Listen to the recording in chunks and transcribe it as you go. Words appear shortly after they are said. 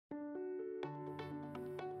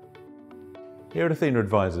Here at Athena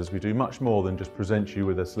Advisors, we do much more than just present you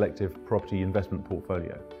with a selective property investment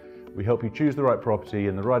portfolio. We help you choose the right property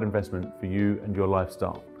and the right investment for you and your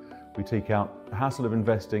lifestyle. We take out the hassle of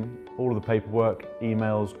investing, all of the paperwork,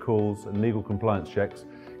 emails, calls and legal compliance checks,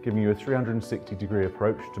 giving you a 360-degree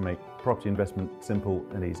approach to make property investment simple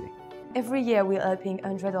and easy. Every year we're helping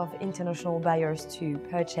hundreds of international buyers to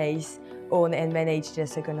purchase, own and manage their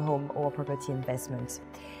second home or property investment.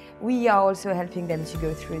 We are also helping them to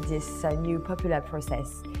go through this new popular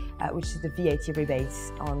process, which is the VAT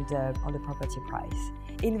rebates on the property price.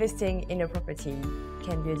 Investing in a property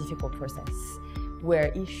can be a difficult process where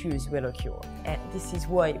issues will occur, and this is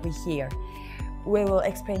why we're here. We will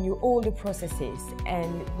explain you all the processes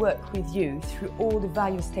and work with you through all the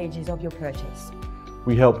various stages of your purchase.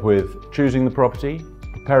 We help with choosing the property,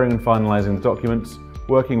 preparing and finalising the documents,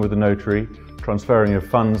 working with the notary, transferring of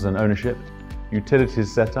funds and ownership, utilities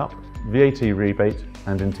setup, VAT rebate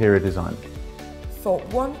and interior design. For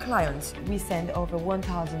one client, we send over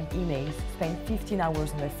 1,000 emails, spend 15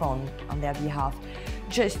 hours on the phone on their behalf,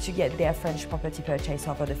 just to get their French property purchase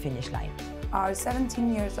over the finish line. Our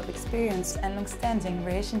 17 years of experience and long-standing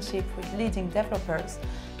relationship with leading developers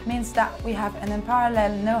means that we have an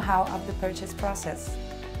unparalleled know-how of the purchase process.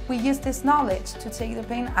 We use this knowledge to take the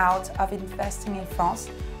pain out of investing in France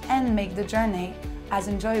and make the journey as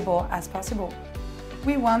enjoyable as possible.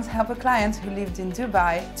 We once helped a client who lived in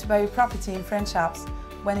Dubai to buy a property in French Alps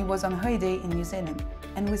when he was on holiday in New Zealand,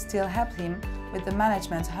 and we still help him with the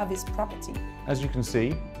management of his property. As you can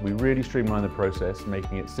see, we really streamline the process,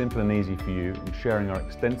 making it simple and easy for you and sharing our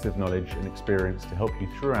extensive knowledge and experience to help you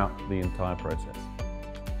throughout the entire process.